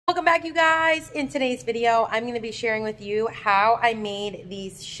Welcome back, you guys. In today's video, I'm going to be sharing with you how I made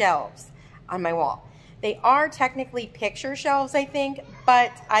these shelves on my wall. They are technically picture shelves, I think,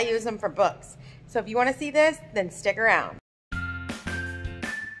 but I use them for books. So if you want to see this, then stick around.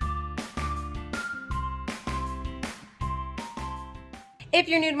 If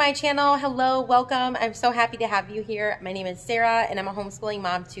you're new to my channel, hello, welcome. I'm so happy to have you here. My name is Sarah, and I'm a homeschooling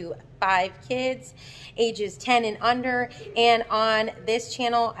mom to 5 kids, ages 10 and under. And on this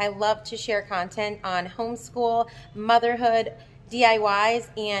channel, I love to share content on homeschool, motherhood, DIYs,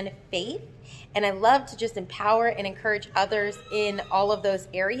 and faith. And I love to just empower and encourage others in all of those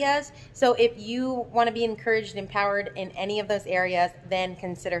areas. So if you want to be encouraged and empowered in any of those areas, then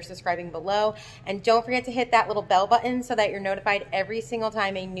consider subscribing below. And don't forget to hit that little bell button so that you're notified every single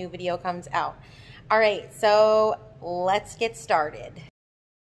time a new video comes out. All right, so let's get started.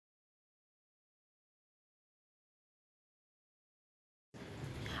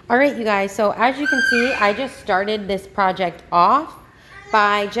 All right, you guys, so as you can see, I just started this project off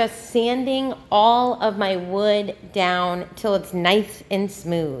by just sanding all of my wood down till it's nice and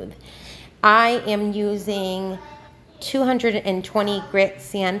smooth. I am using 220 grit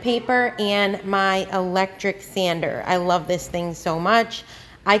sandpaper and my electric sander. I love this thing so much.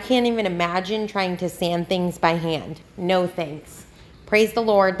 I can't even imagine trying to sand things by hand. No thanks. Praise the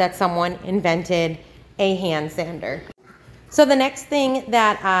Lord that someone invented a hand sander. So the next thing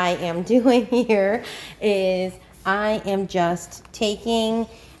that I am doing here is I am just taking,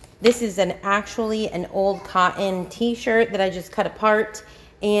 this is actually an old cotton t-shirt that I just cut apart,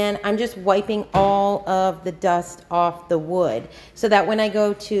 and I'm just wiping all of the dust off the wood so that when I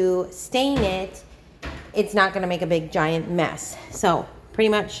go to stain it, it's not going to make a big giant mess. So pretty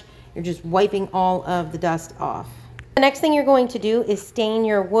much you're just wiping all of the dust off. The next thing you're going to do is stain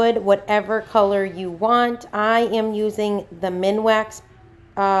your wood whatever color you want. I am using the Minwax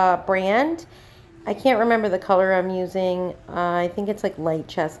brand. I can't remember the color I'm using. I think it's like light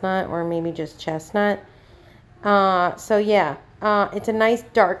chestnut or maybe just chestnut. So yeah, it's a nice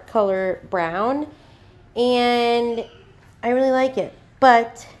dark color brown and I really like it.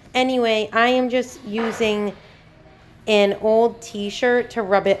 But anyway, I am just using an old t-shirt to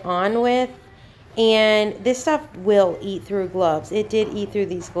rub it on with. And this stuff will eat through gloves. It did eat through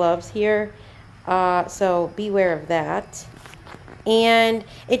these gloves here. So beware of that. And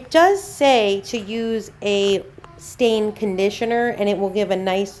it does say to use a stain conditioner and it will give a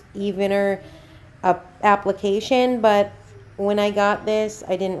nice evener application, but when I got this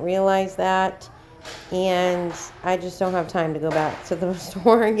I didn't realize that, and I just don't have time to go back to the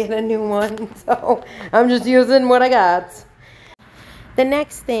store and get a new one, so I'm just using what I got. The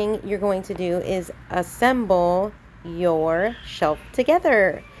next thing you're going to do is assemble your shelf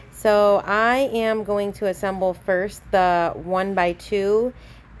together. So I am going to assemble first the 1x2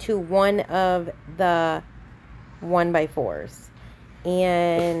 to one of the 1x4s.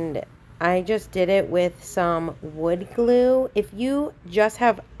 And I just did it with some wood glue. If you just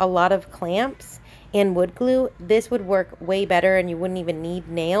have a lot of clamps and wood glue, this would work way better and you wouldn't even need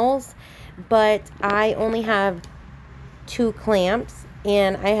nails. But I only have 2 clamps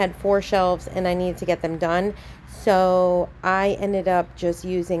and I had 4 shelves and I needed to get them done. So I ended up just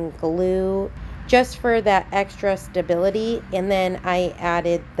using glue just for that extra stability, and then I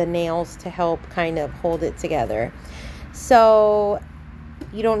added the nails to help kind of hold it together. So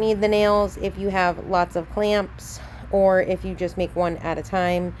you don't need the nails if you have lots of clamps or if you just make one at a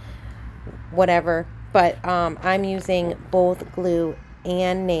time, whatever. But I'm using both glue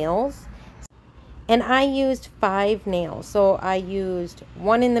and nails. And I used 5 nails. So I used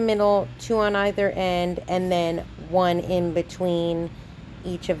 1 in the middle, 2 on either end, and then 1 in between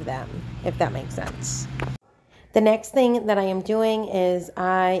each of them, if that makes sense. The next thing that I am doing is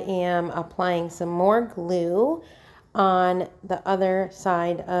I am applying some more glue on the other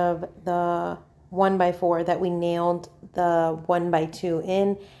side of the 1x4 that we nailed the 1x2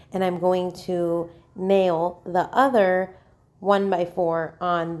 in, and I'm going to nail the other 1x4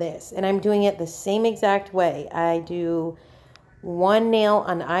 on this, and I'm doing it the same exact way. I do 1 nail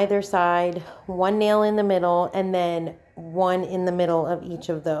on either side, 1 nail in the middle, and then 1 in the middle of each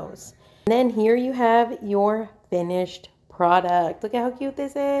of those. And then here you have your finished product. Look at how cute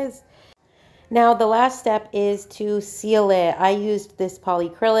this is. Now the last step is to seal it. I used this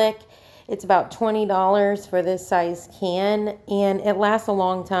polyacrylic. It's about $20 for this size can, and it lasts a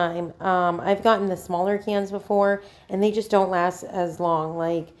long time. I've gotten the smaller cans before, and they just don't last as long.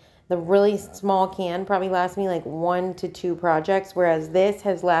 Like the really small can probably lasts me like 1 to 2 projects, whereas this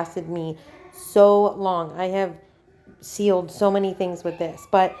has lasted me so long. I have sealed so many things with this,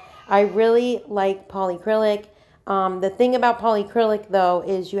 but I really like polyacrylic. The thing about polyacrylic though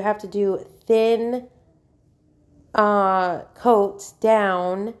is you have to do thin coats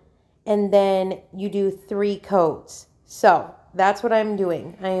down, and then you do 3 coats. So that's what I'm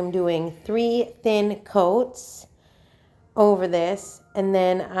doing. I am doing 3 thin coats over this, and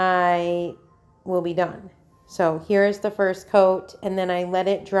then I will be done. So here's the first coat, and then I let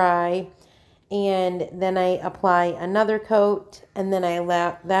it dry, and then I apply another coat, and then I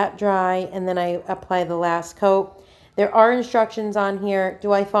let that dry, and then I apply the last coat. There are instructions on here.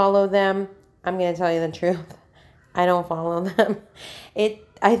 Do I follow them? I'm going to tell you the truth. I don't follow them.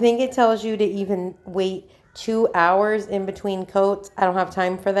 I think it tells you to even wait 2 hours in between coats. I don't have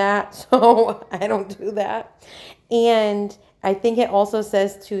time for that, so I don't do that. And I think it also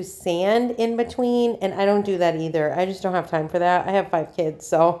says to sand in between, and I don't do that either. I just don't have time for that. I have 5 kids,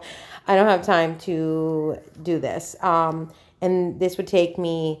 so I don't have time to do this. And this would take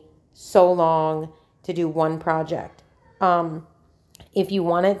me so long to do one project. If you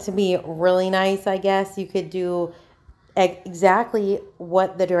want it to be really nice, I guess you could do exactly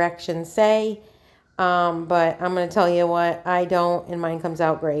what the directions say. But I'm going to tell you what, I don't, and mine comes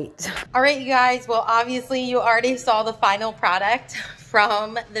out great. All right, you guys. Well, obviously you already saw the final product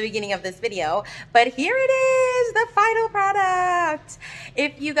from the beginning of this video, but here it is, the final product.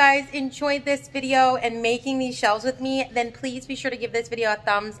 If you guys enjoyed this video and making these shelves with me, then please be sure to give this video a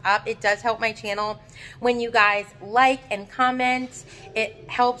thumbs up. It does help my channel when you guys like and comment. It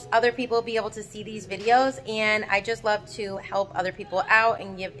helps other people be able to see these videos, and I just love to help other people out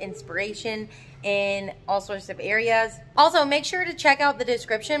and give inspiration in all sorts of areas. Also, make sure to check out the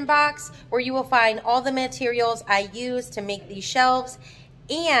description box where you will find all the materials I use to make these shelves.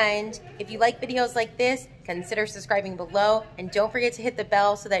 And if you like videos like this, consider subscribing below, and don't forget to hit the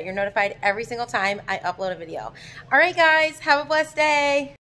bell so that you're notified every single time I upload a video. All right, guys, have a blessed day.